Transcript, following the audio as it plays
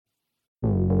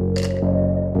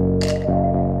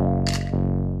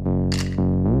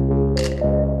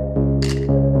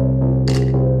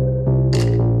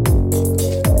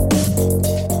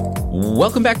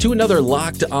Welcome back to another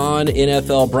Locked On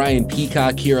NFL. Brian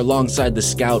Peacock here alongside the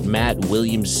scout Matt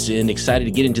Williamson. Excited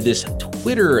to get into this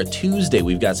Twitter Tuesday.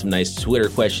 We've got some nice Twitter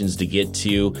questions to get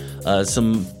to.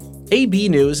 Some AB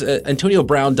news. Antonio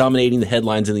Brown dominating the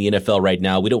headlines in the NFL right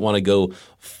now. We don't want to go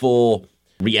full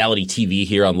reality TV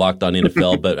here on Locked On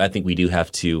NFL, but I think we do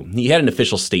have to. He had an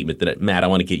official statement that, Matt, I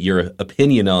want to get your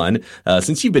opinion on,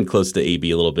 since you've been close to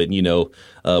AB a little bit and you know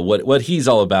what he's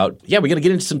all about. Yeah, we're going to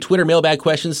get into some Twitter mailbag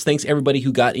questions. Thanks, everybody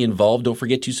who got involved. Don't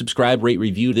forget to subscribe, rate,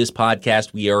 review this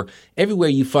podcast. We are everywhere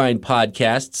you find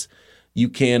podcasts. You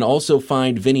can also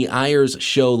find Vinny Iyer's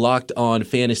show, Locked On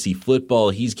Fantasy Football.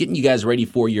 He's getting you guys ready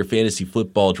for your fantasy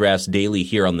football drafts daily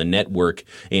here on the network.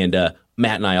 And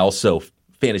Matt and I also,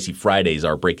 Fantasy Fridays,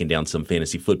 are breaking down some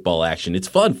fantasy football action. It's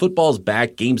fun. Football's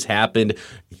back. Games happened.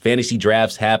 Fantasy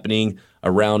drafts happening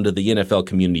around the NFL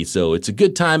community. So it's a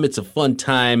good time. It's a fun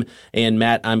time. And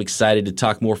Matt, I'm excited to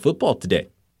talk more football today.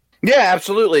 Yeah,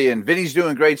 absolutely. And Vinny's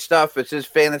doing great stuff. It's his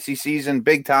fantasy season,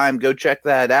 big time. Go check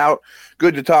that out.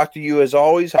 Good to talk to you as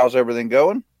always. How's everything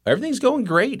going? Everything's going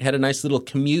great. Had a nice little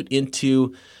commute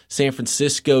into San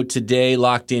Francisco today,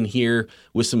 locked in here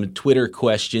with some Twitter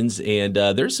questions, and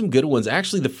there's some good ones.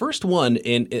 Actually, the first one,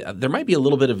 and there might be a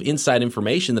little bit of inside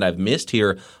information that I've missed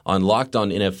here on Locked On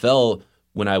NFL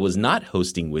when I was not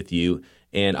hosting with you,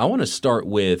 and I want to start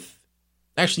with,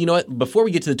 actually, you know what? Before we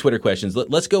get to the Twitter questions,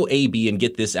 let's go AB and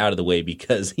get this out of the way,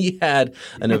 because he had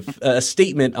a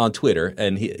statement on Twitter,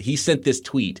 and he sent this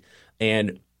tweet,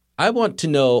 and I want to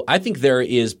know, I think there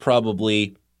is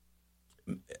probably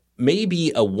maybe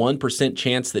a 1%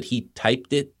 chance that he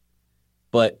typed it,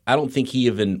 but I don't think he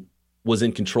even was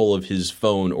in control of his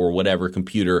phone or whatever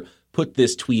computer, put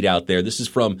this tweet out there. This is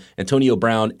from Antonio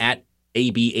Brown at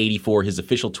AB84, his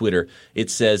official Twitter.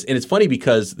 It says, and it's funny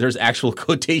because there's actual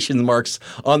quotation marks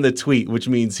on the tweet, which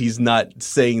means he's not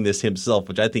saying this himself,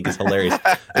 which I think is hilarious.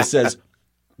 It says,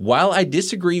 "While I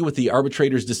disagree with the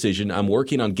arbitrator's decision, I'm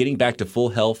working on getting back to full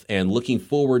health and looking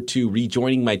forward to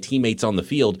rejoining my teammates on the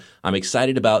field. I'm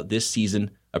excited about this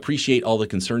season. Appreciate all the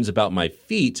concerns about my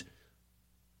feet."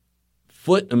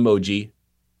 Foot emoji.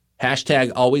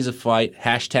 Hashtag always a fight.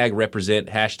 Hashtag represent.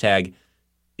 Hashtag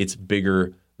it's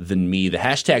bigger than me. The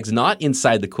hashtag's not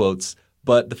inside the quotes,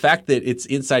 but the fact that it's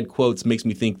inside quotes makes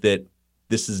me think that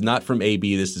this is not from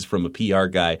AB. This is from a PR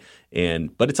guy,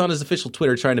 but it's on his official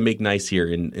Twitter, trying to make nice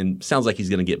here, and sounds like he's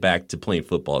going to get back to playing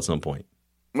football at some point.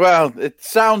 Well, it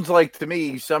sounds like to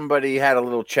me somebody had a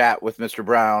little chat with Mr.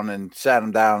 Brown and sat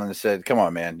him down and said, "Come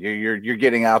on, man, you're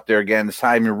getting out there again. It's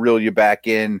time to reel you back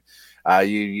in.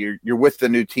 You're with the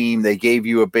new team. They gave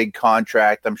you a big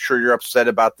contract. I'm sure you're upset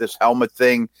about this helmet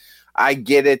thing. I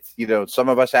get it. You know, some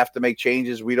of us have to make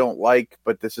changes we don't like,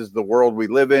 but this is the world we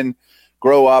live in.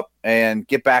 Grow up and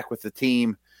get back with the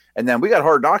team." And then we got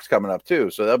Hard Knocks coming up too,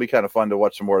 so that'll be kind of fun to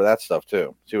watch some more of that stuff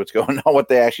too. See what's going on, what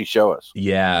they actually show us.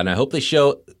 Yeah, and I hope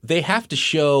they have to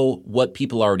show what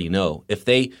people already know.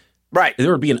 There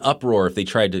would be an uproar if they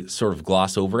tried to sort of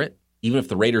gloss over it. Even if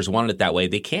the Raiders wanted it that way,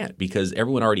 they can't, because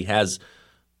everyone already has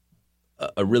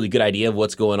a really good idea of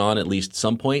what's going on at least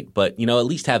some point. But, you know, at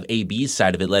least have AB's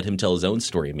side of it, let him tell his own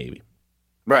story maybe.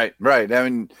 Right. I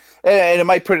mean, and it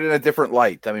might put it in a different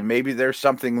light. I mean, maybe there's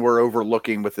something we're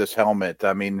overlooking with this helmet.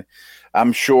 I mean,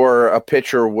 I'm sure a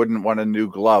pitcher wouldn't want a new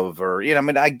glove or, you know, I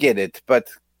mean, I get it, but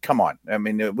come on. I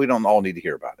mean, we don't all need to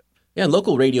hear about it. Yeah, and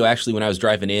local radio, actually, when I was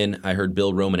driving in, I heard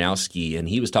Bill Romanowski, and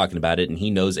he was talking about it, and he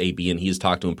knows AB, and he has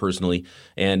talked to him personally.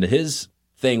 And his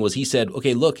thing was, he said,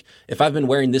 okay, look, if I've been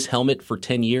wearing this helmet for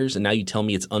 10 years, and now you tell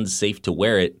me it's unsafe to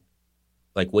wear it,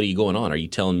 like, what are you going on? Are you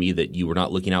telling me that you were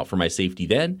not looking out for my safety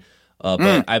then?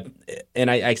 But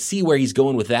I see where he's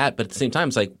going with that, but at the same time,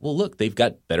 it's like, well, look, they've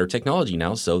got better technology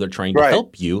now, so they're trying to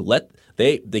help you.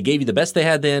 They gave you the best they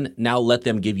had then, now let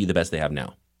them give you the best they have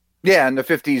now. Yeah, in the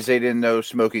 50s, they didn't know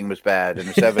smoking was bad. In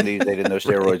the 70s, they didn't know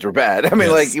steroids were bad. I mean,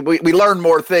 yes. Like, we learn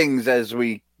more things as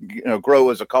we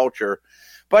grow as a culture.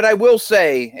 But I will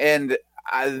say, and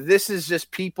this is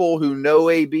just people who know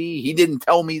AB. He didn't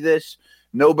tell me this.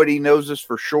 Nobody knows this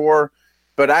for sure.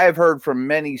 But I have heard from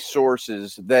many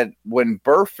sources that when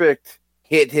Burfict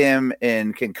hit him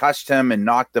and concussed him and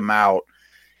knocked him out,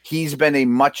 he's been a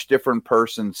much different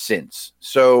person since.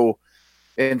 So,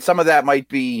 and some of that might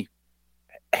be,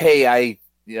 hey,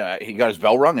 he got his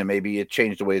bell rung and maybe it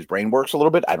changed the way his brain works a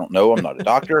little bit. I don't know. I'm not a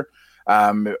doctor.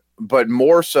 But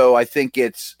more so, I think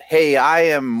it's, hey, I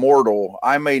am mortal.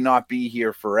 I may not be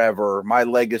here forever. My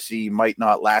legacy might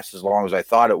not last as long as I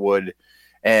thought it would.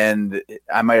 And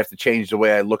I might have to change the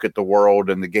way I look at the world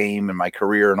and the game and my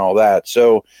career and all that.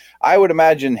 So I would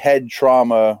imagine head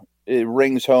trauma, it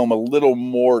rings home a little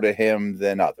more to him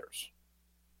than others.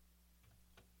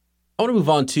 I want to move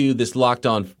on to this Locked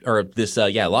On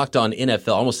NFL.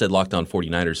 I almost said Locked On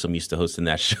 49ers, so I'm used to hosting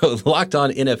that show. Locked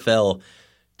On NFL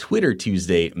Twitter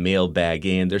Tuesday mailbag.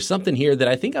 And there's something here that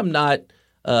I think I'm not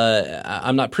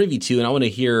privy to, and I want to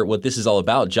hear what this is all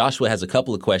about. Joshua has a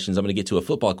couple of questions. I'm going to get to a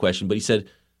football question, but he said,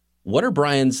 what are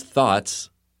Brian's thoughts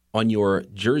on your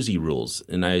jersey rules?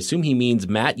 And I assume he means,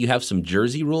 Matt, you have some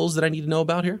jersey rules that I need to know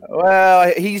about here?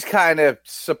 Well, he's kind of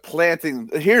supplanting.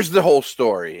 Here's the whole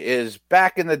story is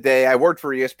back in the day, I worked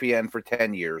for ESPN for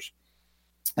 10 years,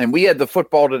 and we had the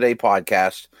Football Today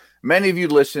podcast. Many of you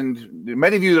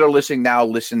that are listening now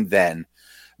listened then.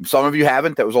 Some of you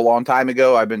haven't. That was a long time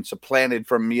ago. I've been supplanted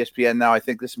from ESPN now. I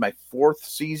think this is my 4th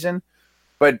season.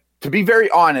 But to be very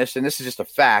honest, and this is just a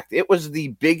fact, it was the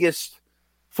biggest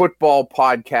football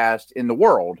podcast in the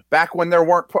world back when there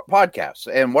weren't podcasts.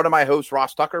 And one of my hosts,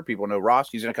 Ross Tucker, people know Ross.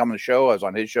 He's going to come on the show. I was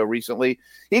on his show recently.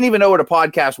 He didn't even know what a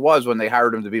podcast was when they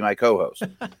hired him to be my co-host.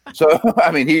 So,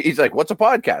 I mean, he's like, what's a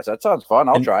podcast? That sounds fun.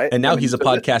 I'll try it. And now he's a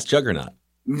podcast juggernaut.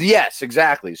 Yes,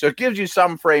 exactly. So it gives you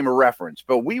some frame of reference.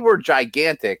 But we were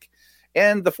gigantic.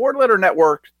 And the 4-letter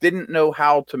network didn't know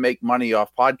how to make money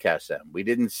off podcasts then. We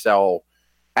didn't sell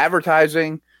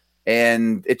advertising.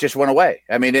 And it just went away.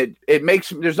 I mean,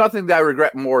 there's nothing that I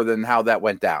regret more than how that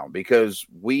went down, because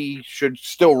we should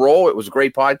still roll. It was a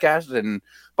great podcast,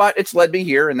 but it's led me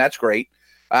here, and that's great.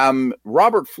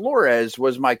 Robert Flores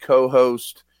was my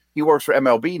co-host. He works for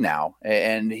MLB now,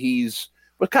 and was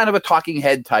kind of a talking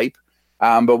head type.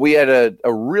 But we had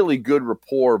a really good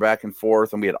rapport back and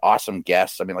forth, and we had awesome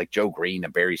guests. I mean, like Joe Green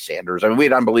and Barry Sanders. I mean, we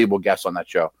had unbelievable guests on that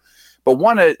show. But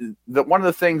one of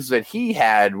the things that he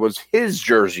had was his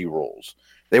jersey rules.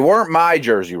 They weren't my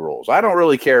jersey rules. I don't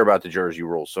really care about the jersey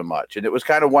rules so much. And it was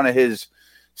kind of one of his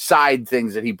side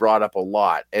things that he brought up a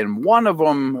lot. And one of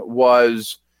them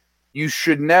was, you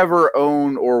should never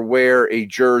own or wear a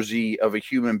jersey of a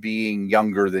human being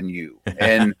younger than you.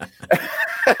 And,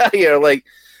 like,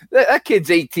 that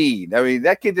kid's 18. I mean,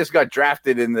 that kid just got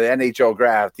drafted in the NHL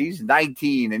draft. He's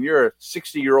 19, and you're a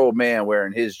 60-year-old man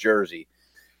wearing his jersey.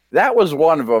 That was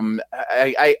one of them.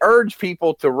 I urge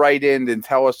people to write in and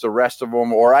tell us the rest of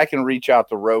them, or I can reach out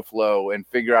to Roflo and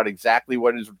figure out exactly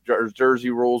what his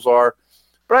jersey rules are.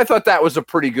 But I thought that was a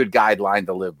pretty good guideline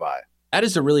to live by. That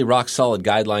is a really rock-solid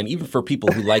guideline, even for people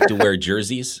who like to wear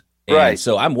jerseys. And right.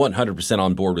 So I'm 100%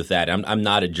 on board with that. I'm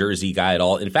not a jersey guy at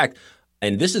all. In fact,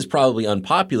 and this is probably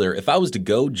unpopular, if I was to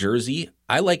go jersey,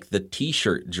 I like the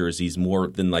T-shirt jerseys more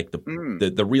than like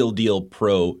the real deal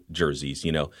pro jerseys.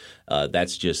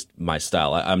 That's just my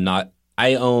style.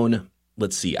 I own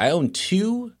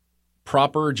 2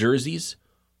 proper jerseys.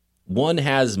 One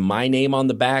has my name on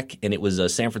the back, and it was a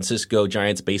San Francisco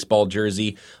Giants baseball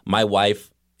jersey. My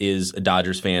wife is a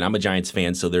Dodgers fan. I'm a Giants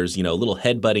fan, so there's a little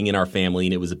headbutting in our family,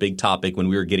 and it was a big topic when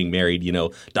we were getting married.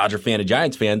 Dodger fan and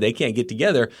Giants fan, they can't get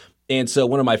together. And so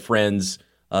one of my friends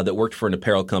that worked for an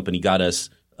apparel company got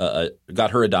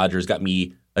her a Dodgers, got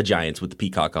me a Giants with the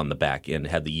peacock on the back, and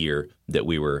had the year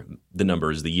we were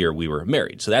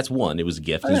married. So that's one. It was a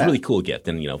gift. It was a really cool gift.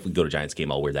 And, if we go to Giants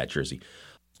game, I'll wear that jersey.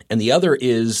 And the other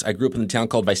is, I grew up in a town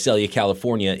called Visalia,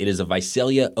 California. It is a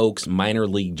Visalia Oaks minor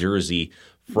league jersey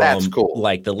from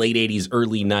like the late 80s,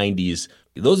 early 90s.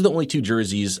 Those are the only 2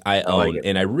 jerseys I own,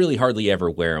 and I really hardly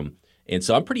ever wear them. And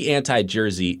so I'm pretty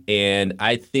anti-jersey, and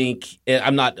I think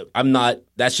I'm not,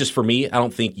 that's just for me. I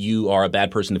don't think you are a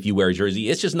bad person if you wear a jersey.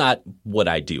 It's just not what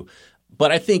I do.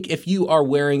 But I think if you are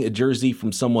wearing a jersey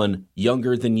from someone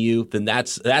younger than you, then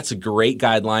that's a great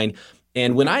guideline.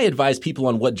 And when I advise people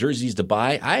on what jerseys to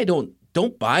buy, I don't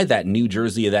buy that new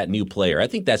jersey of that new player. I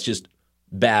think that's just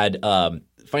bad.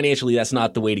 Financially, that's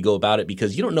not the way to go about it,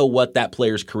 because you don't know what that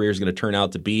player's career is going to turn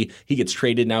out to be. He gets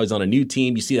traded. Now he's on a new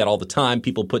team. You see that all the time.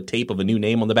 People put tape of a new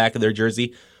name on the back of their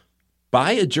jersey.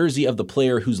 Buy a jersey of the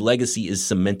player whose legacy is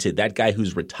cemented, that guy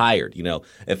who's retired.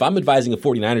 If I'm advising a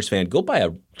 49ers fan, go buy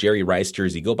a Jerry Rice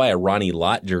jersey. Go buy a Ronnie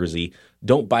Lott jersey.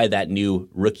 Don't buy that new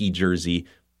rookie jersey.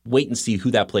 Wait and see who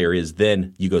that player is.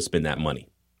 Then you go spend that money.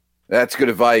 That's good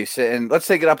advice. And let's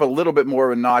take it up a little bit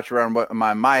more of a notch around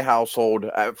my household.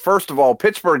 First of all,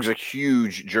 Pittsburgh's a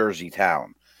huge jersey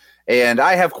town, and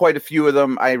I have quite a few of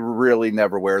them. I really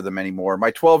never wear them anymore.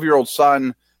 My 12-year-old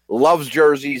son loves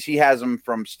jerseys. He has them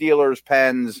from Steelers,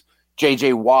 Pens,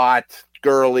 J.J. Watt,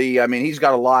 Gurley. I mean, he's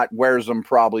got a lot, wears them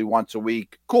probably once a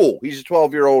week. Cool. He's a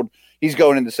 12-year-old. He's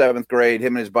going into 7th grade.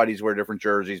 Him and his buddies wear different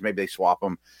jerseys. Maybe they swap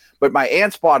them. But my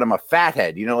aunt's bought him a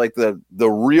Fathead, like the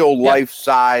real life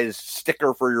size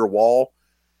sticker for your wall.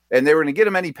 And they were going to get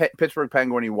him any Pittsburgh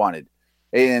Penguin he wanted.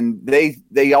 And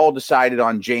they all decided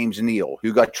on James Neal,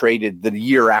 who got traded the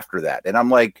year after that. And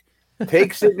I'm like,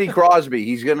 Take Sidney Crosby.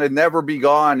 He's going to never be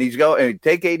gone.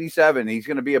 Take 87. He's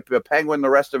going to be a Penguin the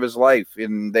rest of his life.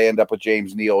 And they end up with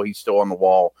James Neal. He's still on the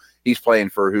wall. He's playing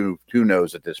for who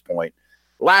knows at this point.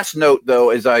 Last note, though,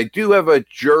 is I do have a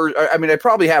jersey. I mean, I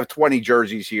probably have 20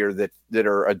 jerseys here that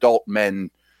are adult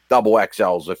men double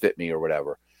XLs that fit me or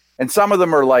whatever. And some of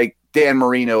them are like Dan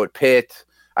Marino at Pitt.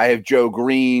 I have Joe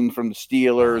Green from the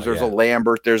Steelers. There's a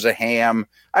Lambert. There's a Ham.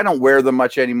 I don't wear them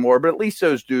much anymore, but at least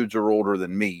those dudes are older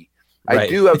than me. Right. I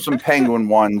do have some Penguin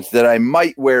ones that I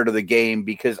might wear to the game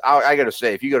because I got to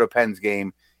say, if you go to Penn's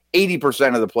game,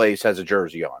 80% of the place has a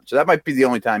jersey on. So that might be the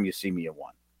only time you see me in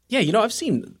one. Yeah, I've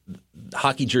seen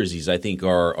hockey jerseys, I think,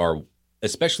 are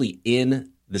especially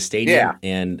in the stadium. Yeah.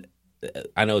 And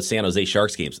I know San Jose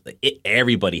Sharks games,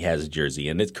 everybody has a jersey,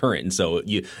 and it's current. And so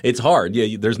it's hard.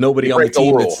 There's nobody on the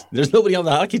team. There's nobody on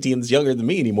the hockey team that's younger than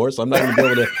me anymore, so I'm not going to be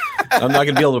able to I'm not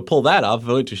going to be able to pull that off if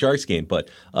I went to a Sharks game. But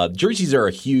jerseys are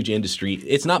a huge industry.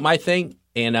 It's not my thing,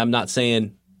 and I'm not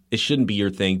saying it shouldn't be your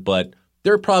thing, but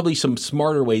there are probably some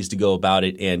smarter ways to go about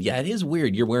it. And, yeah, it is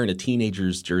weird. You're wearing a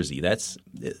teenager's jersey. That's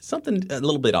something a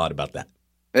little bit odd about that.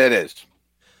 It is.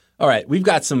 All right, we've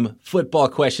got some football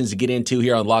questions to get into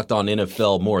here on Locked On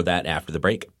NFL. More of that after the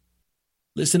break.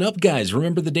 Listen up, guys.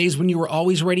 Remember the days when you were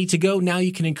always ready to go? Now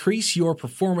you can increase your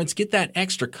performance, get that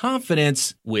extra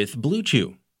confidence with Blue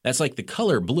Chew. That's like the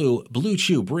color blue. Blue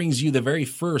Chew brings you the very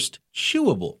first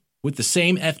chewable with the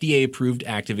same FDA-approved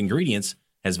active ingredients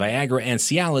as Viagra and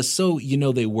Cialis, so you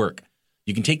know they work.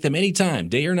 You can take them anytime,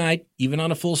 day or night, even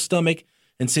on a full stomach.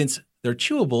 And since they're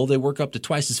chewable, they work up to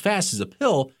twice as fast as a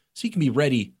pill, so you can be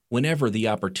ready whenever the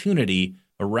opportunity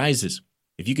arises.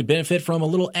 If you could benefit from a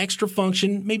little extra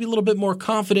function, maybe a little bit more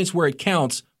confidence where it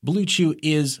counts, Blue Chew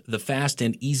is the fast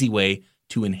and easy way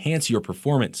to enhance your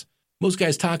performance. Most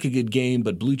guys talk a good game,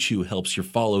 but Blue Chew helps your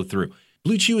follow through.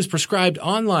 Blue Chew is prescribed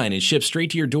online and shipped straight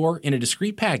to your door in a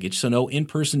discreet package, so no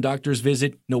in-person doctor's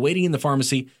visit, no waiting in the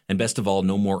pharmacy, and best of all,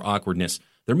 no more awkwardness.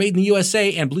 They're made in the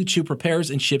USA, and Blue Chew prepares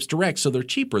and ships direct, so they're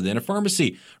cheaper than a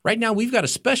pharmacy. Right now, we've got a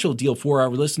special deal for our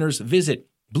listeners. Visit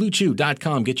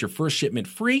BlueChew.com. Get your first shipment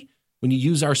free when you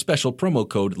use our special promo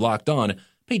code LOCKEDON.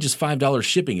 Pay just $5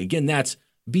 shipping. Again, that's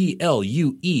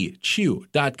BLUE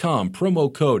Chew.com.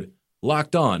 Promo code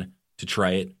LOCKEDON to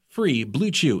try it free.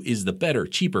 Blue Chew is the better,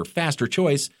 cheaper, faster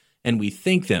choice, and we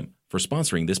thank them for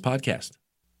sponsoring this podcast.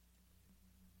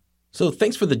 So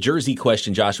thanks for the jersey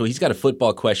question, Joshua. He's got a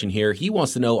football question here. He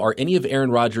wants to know, are any of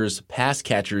Aaron Rodgers' pass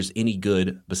catchers any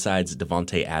good besides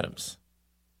Davante Adams?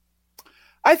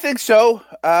 I think so.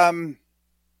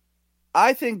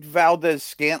 I think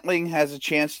Valdez-Scantling has a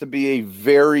chance to be a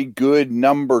very good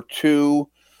number two,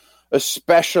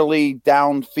 especially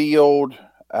downfield.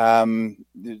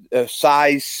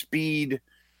 Size, speed,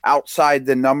 outside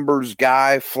the numbers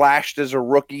guy, flashed as a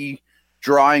rookie,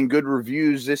 drawing good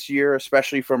reviews this year,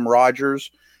 especially from Rodgers,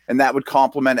 and that would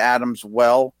complement Adams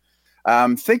well.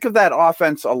 Think of that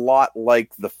offense a lot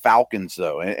like the Falcons,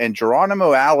 though, and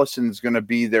Geronimo Allison's going to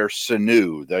be their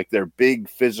Sanu, like their big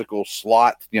physical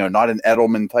slot, not an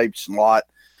Edelman-type slot,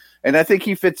 and I think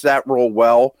he fits that role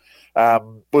well.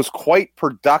 Was quite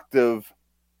productive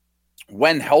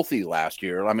when healthy last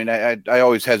year. I mean, I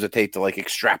always hesitate to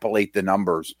extrapolate the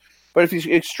numbers, but if you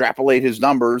extrapolate his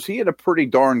numbers, he had a pretty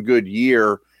darn good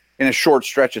year in a short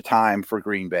stretch of time for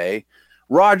Green Bay.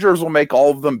 Rodgers will make all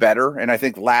of them better, and I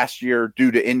think last year,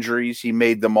 due to injuries, he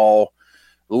made them all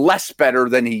less better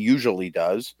than he usually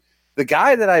does. The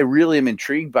guy that I really am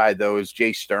intrigued by, though, is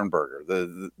Jay Sternberger,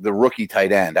 the rookie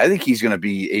tight end. I think he's going to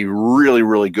be a really,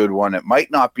 really good one. It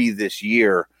might not be this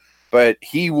year, but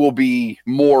he will be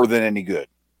more than any good.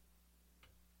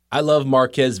 I love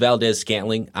Marquez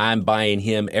Valdez-Scantling. I'm buying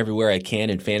him everywhere I can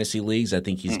in fantasy leagues. I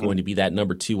think he's going to be that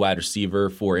number two wide receiver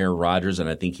for Aaron Rodgers, and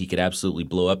I think he could absolutely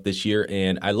blow up this year.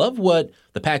 And I love what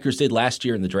the Packers did last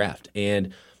year in the draft.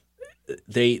 And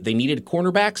they needed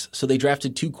cornerbacks, so they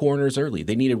drafted 2 corners early.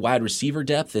 They needed wide receiver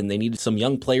depth, and they needed some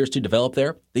young players to develop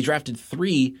there. They drafted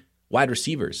 3 wide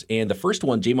receivers. And the first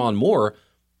one, Jamon Moore,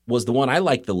 was the one I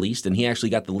liked the least, and he actually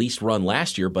got the least run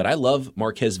last year. But I love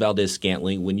Marquez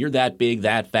Valdez-Scantling. When you're that big,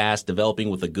 that fast, developing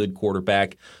with a good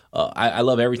quarterback, I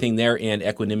love everything there. And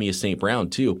Equanimeous St. Brown,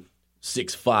 too.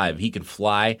 6'5". He can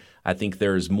fly. I think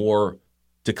there's more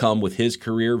to come with his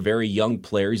career. Very young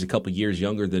player. He's a couple years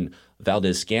younger than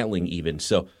Valdez-Scantling even.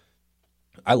 So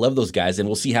I love those guys, and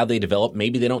we'll see how they develop.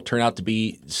 Maybe they don't turn out to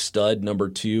be stud number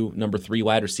 2, number 3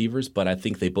 wide receivers, but I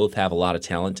think they both have a lot of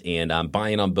talent, and I'm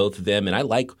buying on both of them, and I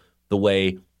like the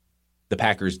way the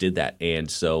Packers did that.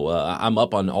 And so I'm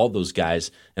up on all those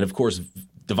guys. And, of course,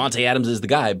 Davante Adams is the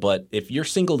guy, but if you're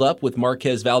singled up with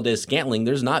Marquez Valdez-Scantling,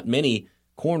 there's not many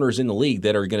corners in the league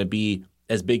that are going to be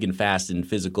as big and fast and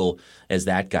physical as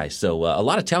that guy. So a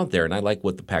lot of talent there, and I like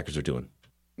what the Packers are doing.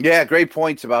 Yeah, great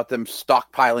points about them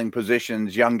stockpiling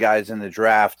positions, young guys in the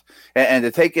draft. And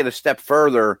to take it a step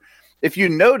further, if you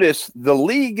notice, the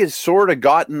league has sort of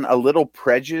gotten a little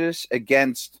prejudice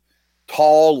against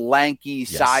tall, lanky,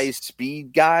 size,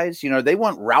 speed guys. They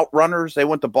want route runners. They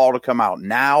want the ball to come out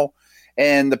now.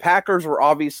 And the Packers were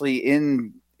obviously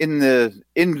in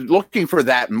looking for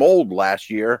that mold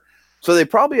last year. So they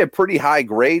probably had pretty high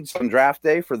grades on draft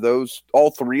day for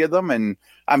all three of them. And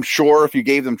I'm sure if you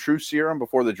gave them true serum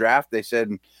before the draft, they said,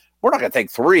 we're not going to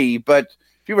take 3, but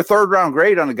if you have a 3rd round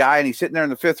grade on a guy and he's sitting there in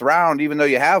the 5th round, even though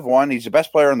you have one, he's the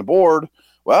best player on the board.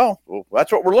 Well,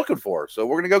 that's what we're looking for. So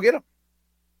we're going to go get him.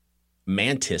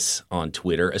 Mantis on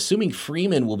Twitter, assuming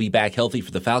Freeman will be back healthy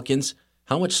for the Falcons,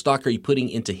 how much stock are you putting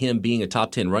into him being a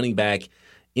top 10 running back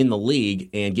in the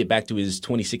league and get back to his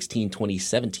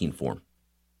 2016-2017 form?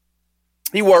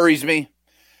 He worries me.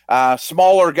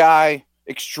 Smaller guy,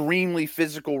 extremely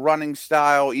physical running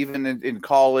style, even in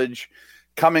college,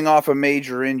 coming off a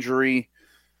major injury.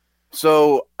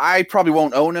 So I probably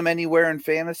won't own him anywhere in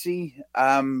fantasy.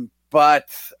 But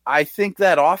I think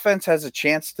that offense has a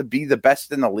chance to be the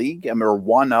best in the league. Or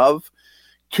one of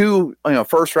 2,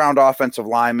 first-round offensive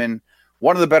linemen,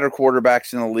 one of the better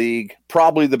quarterbacks in the league,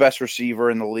 probably the best receiver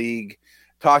in the league.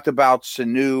 Talked about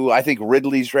Sanu. I think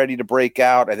Ridley's ready to break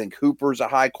out. I think Hooper's a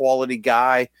high-quality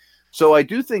guy. So I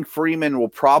do think Freeman will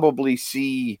probably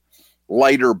see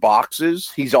lighter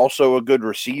boxes. He's also a good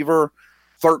receiver.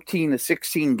 13 to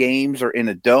 16 games are in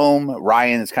a dome.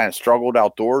 Ryan has kind of struggled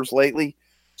outdoors lately.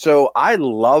 So I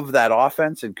love that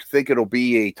offense and think it'll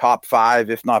be a top 5,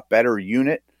 if not better,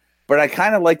 unit. But I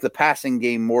kind of like the passing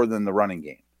game more than the running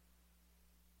game.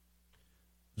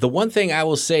 The one thing I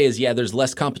will say is, there's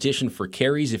less competition for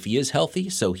carries if he is healthy,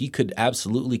 so he could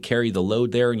absolutely carry the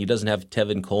load there, and he doesn't have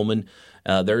Tevin Coleman.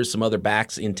 There's some other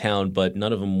backs in town, but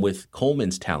none of them with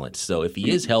Coleman's talent. So if he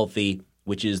is healthy,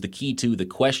 which is the key to the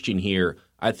question here,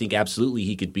 I think absolutely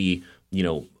he could be,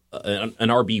 an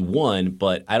RB1,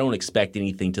 but I don't expect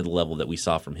anything to the level that we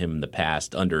saw from him in the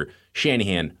past under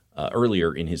Shanahan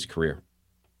earlier in his career.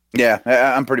 Yeah,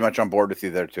 I'm pretty much on board with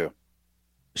you there too.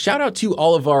 Shout out to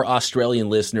all of our Australian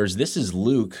listeners. This is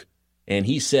Luke, and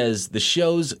he says the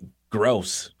show's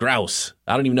grouse.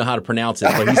 I don't even know how to pronounce it,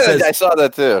 but he says I saw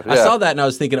that too. Yeah. I saw that and I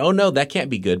was thinking, oh no, that can't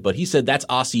be good. But he said that's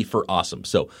Aussie for awesome.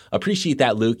 So appreciate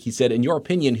that, Luke. He said, in your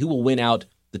opinion, who will win out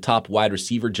the top wide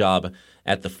receiver job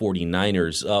at the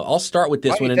 49ers? I'll start with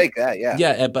this one. Take that, yeah.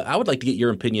 Yeah, but I would like to get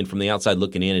your opinion from the outside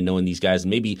looking in and knowing these guys. And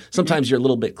maybe sometimes you're a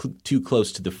little bit too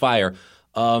close to the fire.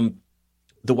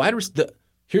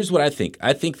 Here's what I think.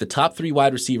 I think the top 3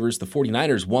 wide receivers, the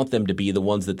 49ers want them to be the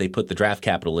ones that they put the draft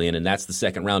capital in, and that's the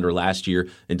second rounder last year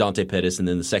in Dante Pettis, and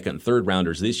then the second and third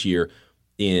rounders this year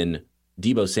in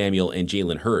Deebo Samuel and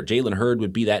Jalen Hurd. Jalen Hurd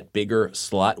would be that bigger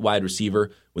slot wide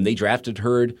receiver. When they drafted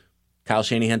Hurd, Kyle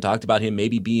Shanahan talked about him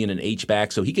maybe being an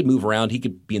H-back, so he could move around. He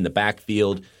could be in the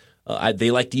backfield. They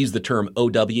like to use the term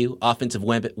OW, offensive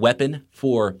weapon,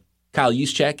 for Kyle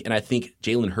Juszczyk, and I think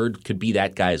Jalen Hurd could be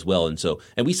that guy as well. And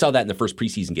we saw that in the first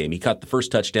preseason game. He caught the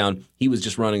first touchdown. He was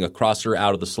just running a crosser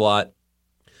out of the slot,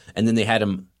 and then they had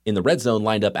him in the red zone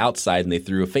lined up outside, and they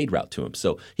threw a fade route to him.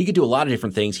 So he could do a lot of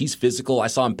different things. He's physical. I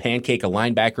saw him pancake a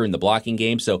linebacker in the blocking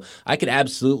game, so I could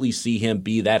absolutely see him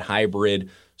be that hybrid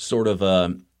sort of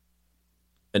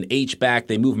an H-back.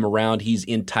 They move him around. He's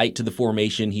in tight to the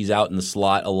formation. He's out in the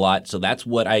slot a lot. So that's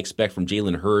what I expect from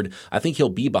Jalen Hurd. I think he'll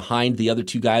be behind the other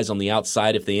 2 guys on the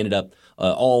outside if they ended up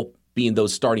all being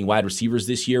those starting wide receivers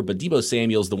this year. But Deebo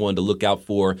Samuel's the one to look out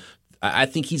for. I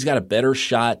think he's got a better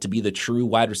shot to be the true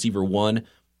wide receiver 1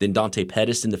 than Dante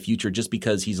Pettis in the future, just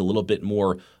because he's a little bit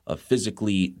more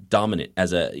physically dominant.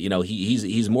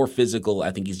 He's more physical.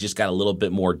 I think he's just got a little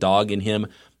bit more dog in him.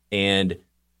 And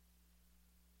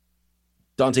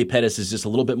Dante Pettis is just a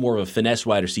little bit more of a finesse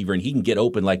wide receiver, and he can get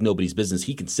open like nobody's business.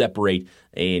 He can separate,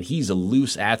 and he's a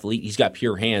loose athlete. He's got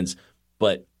pure hands,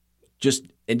 but just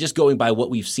going by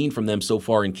what we've seen from them so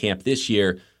far in camp this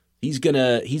year, he's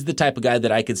the type of guy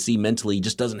that I could see mentally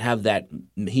just doesn't have that.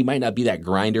 He might not be that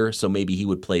grinder, so maybe he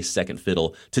would play second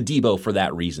fiddle to Deebo for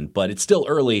that reason. But it's still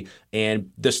early,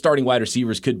 and the starting wide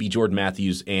receivers could be Jordan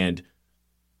Matthews and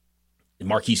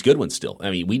Marquise Goodwin still.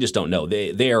 I mean, we just don't know.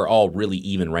 They are all really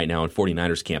even right now in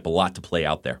 49ers camp. A lot to play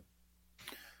out there.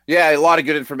 Yeah, a lot of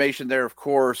good information there, of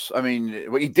course. I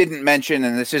mean, what you didn't mention,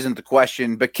 and this isn't the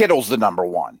question, but Kittle's the number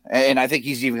 1. And I think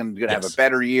he's even going to have a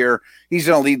better year. He's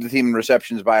going to lead the team in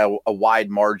receptions by a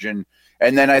wide margin.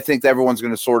 And then I think everyone's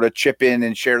going to sort of chip in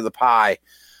and share the pie.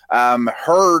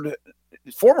 Hurd,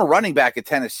 former running back at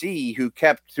Tennessee who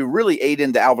really ate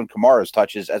into Alvin Kamara's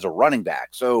touches as a running back.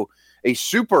 So a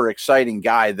super exciting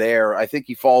guy there. I think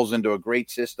he falls into a great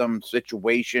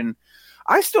situation.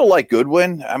 I still like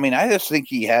Goodwin. I mean, I just think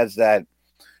he has that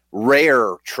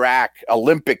rare track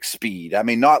Olympic speed. I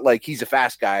mean, not like he's a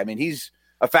fast guy. I mean, he's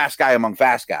a fast guy among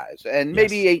fast guys, and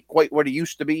maybe ain't quite what he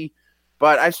used to be,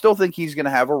 but I still think he's going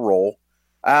to have a role.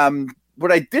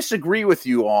 What I disagree with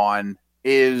you on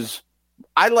is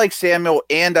I like Samuel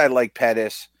and I like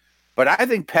Pettis, but I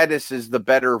think Pettis is the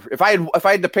better. If I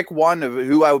had to pick one of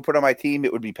who I would put on my team,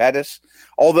 it would be Pettis.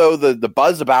 Although the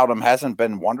buzz about him hasn't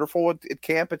been wonderful at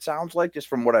camp, it sounds like, just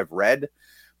from what I've read.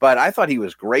 But I thought he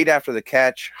was great after the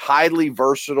catch, highly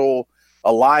versatile,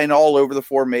 a line all over the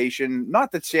formation.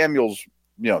 Not that Samuel's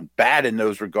bad in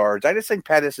those regards. I just think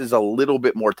Pettis is a little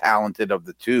bit more talented of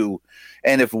the two.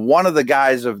 And if one of the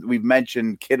guys we've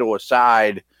mentioned, Kittle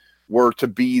aside, were to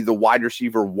be the wide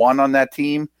receiver one on that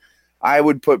team, I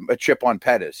would put a chip on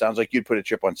Pettis. Sounds like you'd put a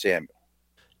chip on Samuel.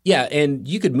 Yeah, and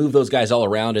you could move those guys all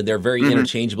around, and they're very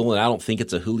interchangeable, and I don't think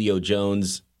it's a Julio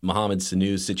Jones, Mohamed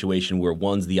Sanu situation where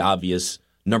one's the obvious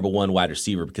number one wide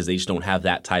receiver because they just don't have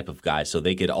that type of guy. So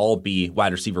they could all be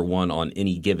wide receiver one on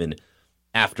any given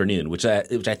afternoon, which I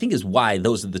think is why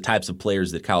those are the types of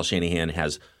players that Kyle Shanahan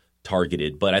has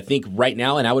targeted. But I think right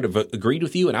now, and I would have agreed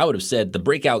with you, and I would have said the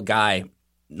breakout guy,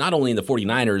 not only in the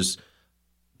 49ers,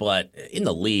 but in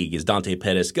the league, is Dante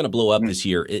Pettis. Going to blow up this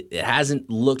year. It hasn't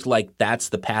looked like that's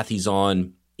the path he's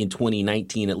on in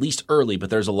 2019, at least early, but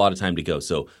there's a lot of time to go.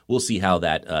 So we'll see how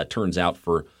that turns out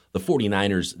for the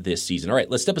 49ers this season. All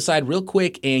right, let's step aside real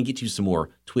quick and get you some more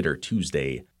Twitter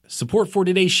Tuesday. Support for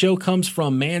today's show comes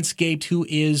from Manscaped, who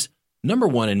is number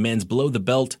one in men's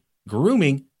below-the-belt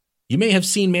grooming. You may have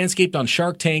seen Manscaped on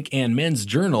Shark Tank and Men's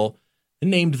Journal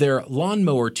and named their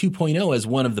Lawnmower 2.0 as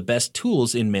one of the best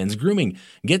tools in men's grooming.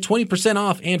 Get 20%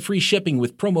 off and free shipping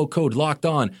with promo code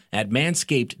LOCKEDON at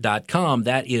manscaped.com.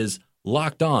 That is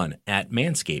LOCKEDON at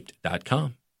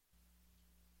manscaped.com.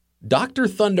 Dr.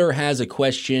 Thunder has a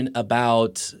question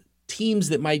about teams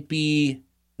that might be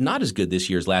not as good this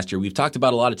year as last year. We've talked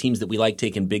about a lot of teams that we like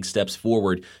taking big steps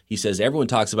forward. He says everyone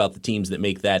talks about the teams that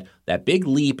make that big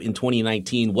leap in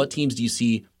 2019. What teams do you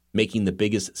see making the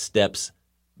biggest steps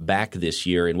back this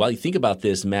year? And while you think about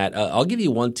this, Matt, I'll give you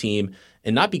one team,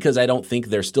 and not because I don't think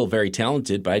they're still very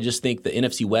talented, but I just think the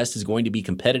NFC West is going to be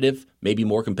competitive, maybe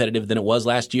more competitive than it was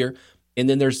last year. And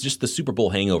then there's just the Super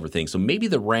Bowl hangover thing. So maybe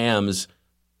the Rams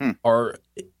are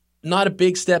not a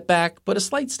big step back, but a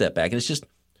slight step back. And it's just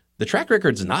the track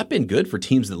record's not been good for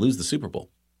teams that lose the Super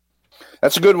Bowl.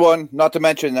 That's a good one. Not to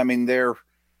mention, I mean, they're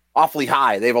awfully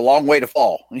high. They have a long way to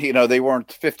fall. They weren't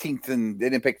 15th, and they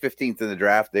didn't pick 15th in the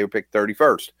draft. They were picked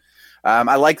 31st.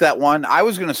 I like that one. I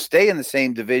was going to stay in the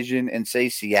same division and say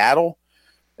Seattle.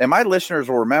 And my listeners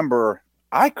will remember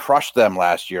I crushed them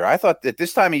last year. I thought at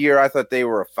this time of year, I thought they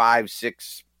were a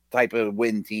 5-6 type of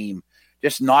win team.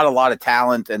 Just not a lot of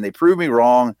talent, and they proved me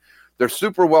wrong. They're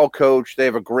super well coached. They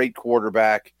have a great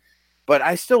quarterback. But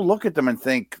I still look at them and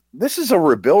think, this is a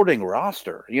rebuilding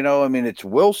roster. I mean, it's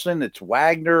Wilson, it's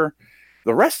Wagner.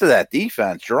 The rest of that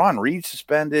defense, Jerron Reed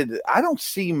suspended. I don't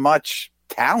see much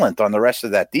talent on the rest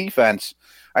of that defense.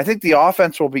 I think the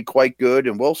offense will be quite good,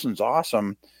 and Wilson's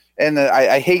awesome. And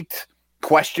I hate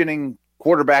questioning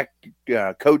quarterback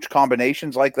coach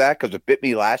combinations like that because it bit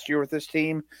me last year with this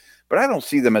team. But I don't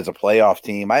see them as a playoff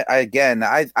team.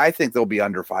 I think they'll be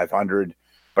under 500.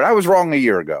 But I was wrong a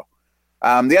year ago.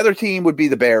 The other team would be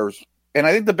the Bears, and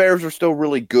I think the Bears are still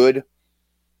really good,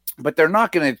 but they're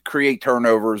not going to create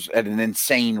turnovers at an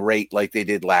insane rate like they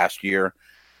did last year.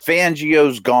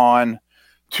 Fangio's gone.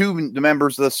 Two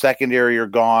members of the secondary are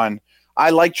gone. I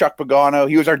like Chuck Pagano.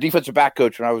 He was our defensive back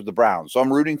coach when I was the Browns, so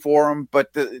I'm rooting for him.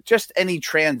 But just any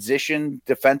transition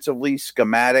defensively,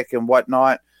 schematic and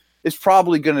whatnot is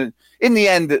probably going to – in the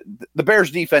end, the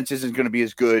Bears' defense isn't going to be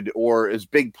as good or as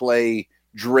big play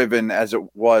driven as it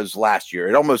was last year.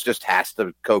 It almost just has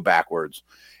to go backwards.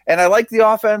 And I like the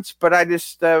offense, but I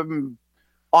just on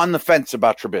the fence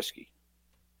about Trubisky.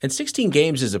 And 16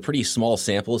 games is a pretty small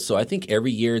sample, so I think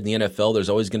every year in the NFL there's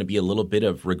always going to be a little bit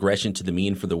of regression to the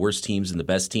mean for the worst teams and the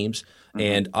best teams. Mm-hmm.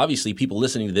 And obviously people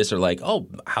listening to this are like, oh,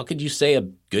 how could you say a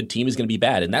good team is going to be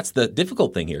bad? And that's the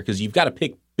difficult thing here because you've got to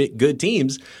pick good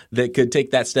teams that could take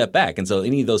that step back. And so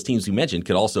any of those teams you mentioned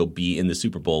could also be in the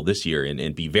Super Bowl this year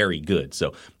and be very good.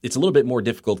 So it's a little bit more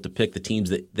difficult to pick the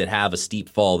teams that have a steep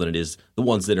fall than it is the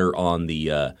ones that are on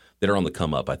the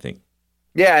come up, I think.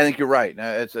 Yeah, I think you're right.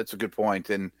 That's a good point.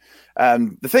 And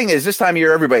the thing is, this time of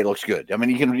year, everybody looks good. I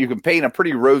mean, you can paint a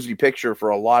pretty rosy picture for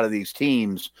a lot of these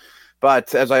teams.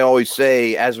 But as I always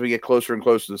say, as we get closer and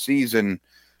closer to the season,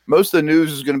 most of the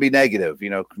news is going to be negative.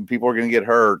 People are going to get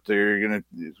hurt.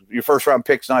 Your first round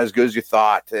pick's not as good as you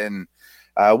thought, and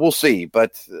we'll see.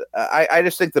 But I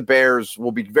just think the Bears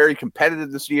will be very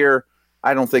competitive this year.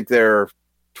 I don't think they're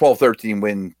 12-13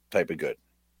 win type of good.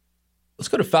 Let's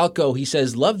go to Falco. He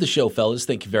says, love the show, fellas.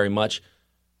 Thank you very much.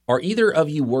 Are either of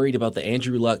you worried about the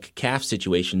Andrew Luck calf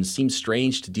situation? Seems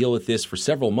strange to deal with this for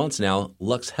several months now.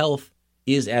 Luck's health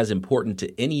is as important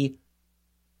to any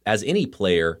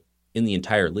player in the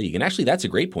entire league. And actually, that's a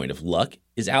great point. If Luck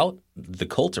is out, the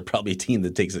Colts are probably a team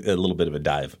that takes a little bit of a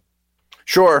dive.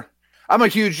 Sure. I'm a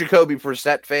huge Jacoby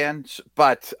Brissett fan,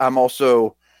 but I'm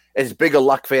also as big a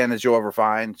Luck fan as you'll ever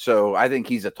find. So I think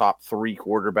he's a top 3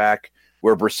 quarterback,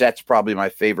 where Brissett's probably my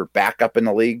favorite backup in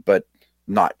the league, but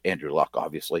not Andrew Luck,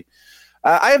 obviously.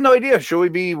 I have no idea. Should we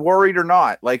be worried or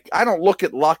not? Like, I don't look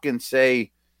at Luck and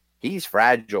say he's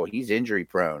fragile. He's injury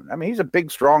prone. I mean, he's a big,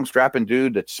 strong, strapping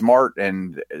dude that's smart.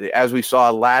 And as we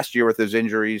saw last year with his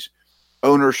injuries,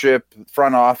 ownership,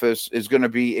 front office is going to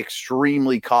be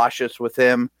extremely cautious with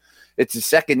him. It's his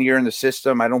second year in the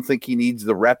system. I don't think he needs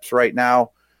the reps right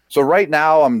now. So right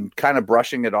now I'm kind of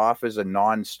brushing it off as a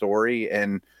non-story,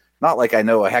 and not like I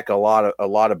know a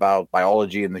lot about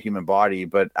biology and the human body,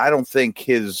 but I don't think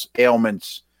his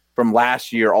ailments from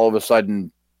last year all of a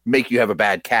sudden make you have a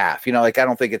bad calf. I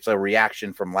don't think it's a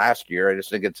reaction from last year. I just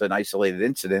think it's an isolated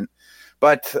incident.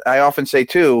 But I often say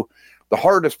too, the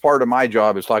hardest part of my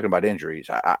job is talking about injuries.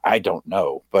 I don't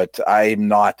know, but I'm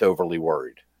not overly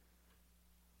worried.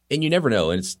 And you never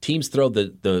know. And it's teams throw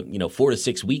the 4 to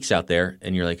 6 weeks out there,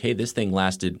 and you're like, hey, this thing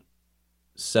lasted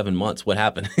 7 months. What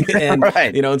happened? And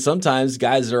right. And sometimes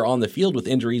guys are on the field with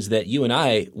injuries that you and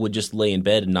I would just lay in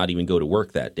bed and not even go to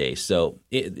work that day. So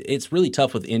it's really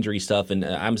tough with injury stuff. And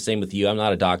I'm the same with you. I'm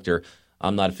not a doctor.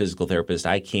 I'm not a physical therapist.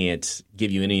 I can't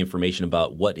give you any information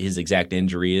about what his exact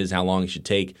injury is, how long it should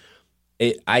take.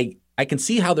 I can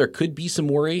see how there could be some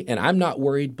worry, and I'm not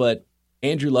worried, but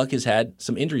Andrew Luck has had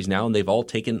some injuries now, and they've all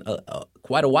taken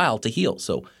quite a while to heal.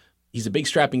 So he's a big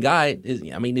strapping guy.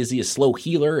 Is he a slow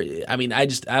healer? I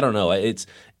don't know.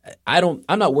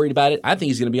 I'm not worried about it. I think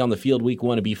he's going to be on the field week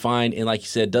 1 and be fine. And like you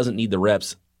said, doesn't need the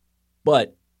reps.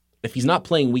 But if he's not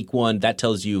playing week 1, that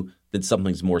tells you that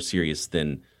something's more serious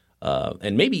than,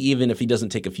 and maybe even if he doesn't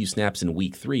take a few snaps in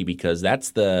week 3, because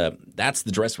that's the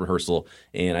dress rehearsal.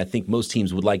 And I think most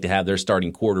teams would like to have their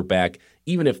starting quarterback,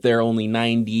 even if they're only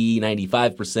 90,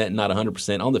 95%, not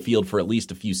 100% on the field for at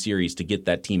least a few series to get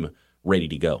that team ready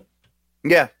to go.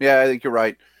 Yeah, I think you're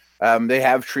right. They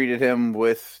have treated him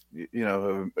with,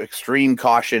 extreme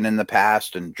caution in the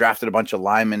past and drafted a bunch of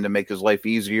linemen to make his life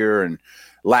easier. And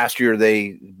last year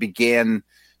they began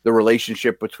the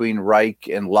relationship between Reich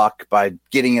and Luck by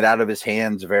getting it out of his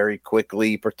hands very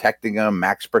quickly, protecting him,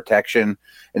 max protection.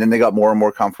 And then they got more and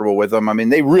more comfortable with him. I mean,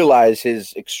 they realize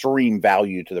his extreme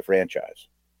value to the franchise.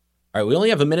 All right, we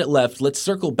only have a minute left. Let's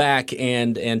circle back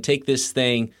and take this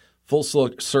thing full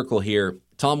circle here.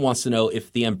 Tom wants to know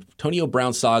if the Antonio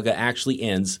Brown saga actually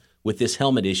ends with this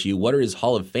helmet issue. What are his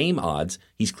Hall of Fame odds?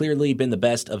 He's clearly been the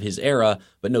best of his era,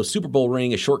 but no Super Bowl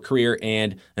ring, a short career,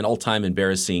 and an all-time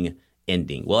embarrassing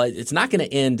ending. Well, it's not going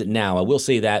to end now. I will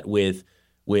say that with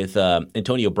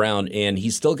Antonio Brown, and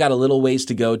he's still got a little ways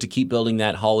to go to keep building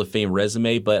that Hall of Fame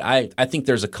resume, but I think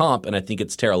there's a comp, and I think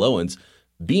it's Terrell Owens.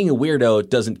 Being a weirdo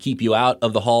doesn't keep you out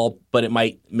of the Hall, but it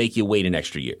might make you wait an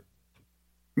extra year.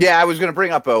 Yeah, I was going to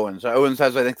bring up Owens. Owens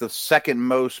has, I think, the second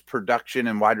most production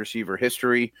in wide receiver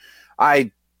history. I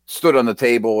stood on the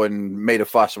table and made a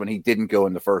fuss when he didn't go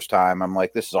in the first time. I'm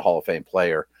like, this is a Hall of Fame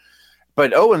player.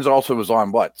 But Owens also was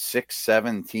on, 6,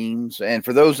 7 teams? And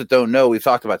for those that don't know, we've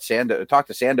talked to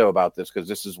Sando about this because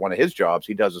this is one of his jobs.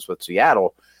 He does this with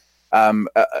Seattle.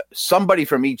 Somebody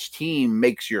from each team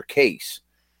makes your case.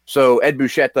 So Ed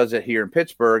Bouchette does it here in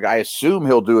Pittsburgh. I assume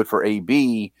he'll do it for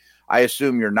AB. I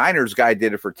assume your Niners guy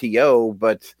did it for T.O.,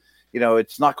 but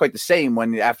it's not quite the same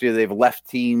when after they've left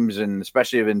teams and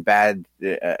especially have been bad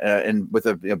and with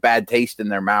a bad taste in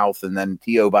their mouth, and then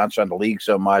T.O. bounced around the league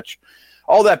so much.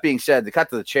 All that being said, to cut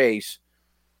to the chase,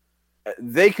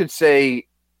 they could say,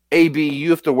 AB, you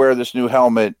have to wear this new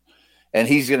helmet, and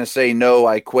he's going to say, no,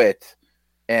 I quit,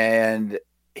 and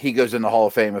he goes in the Hall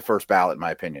of Fame at first ballot, in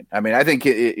my opinion. I mean, I think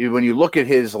when you look at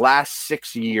his last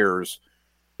 6 years,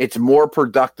 it's more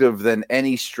productive than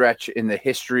any stretch in the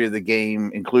history of the game,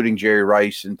 including Jerry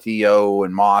Rice and T.O.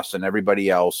 and Moss and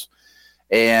everybody else.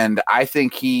 And I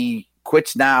think he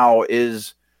quits now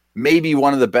is maybe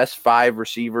one of the best 5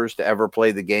 receivers to ever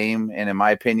play the game. And in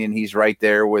my opinion, he's right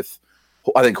there with,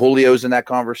 I think Julio's in that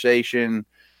conversation,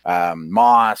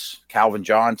 Moss, Calvin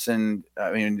Johnson.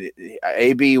 I mean,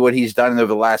 AB, what he's done over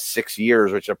the last 6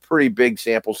 years, which is a pretty big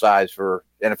sample size for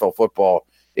NFL football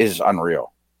is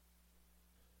unreal.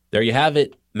 There you have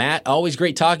it. Matt, always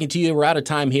great talking to you. We're out of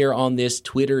time here on this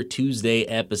Twitter Tuesday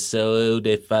episode.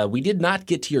 If we did not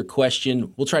get to your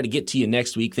question, we'll try to get to you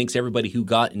next week. Thanks everybody who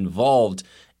got involved,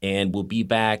 and we'll be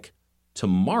back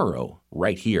tomorrow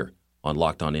right here on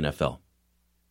Locked On NFL.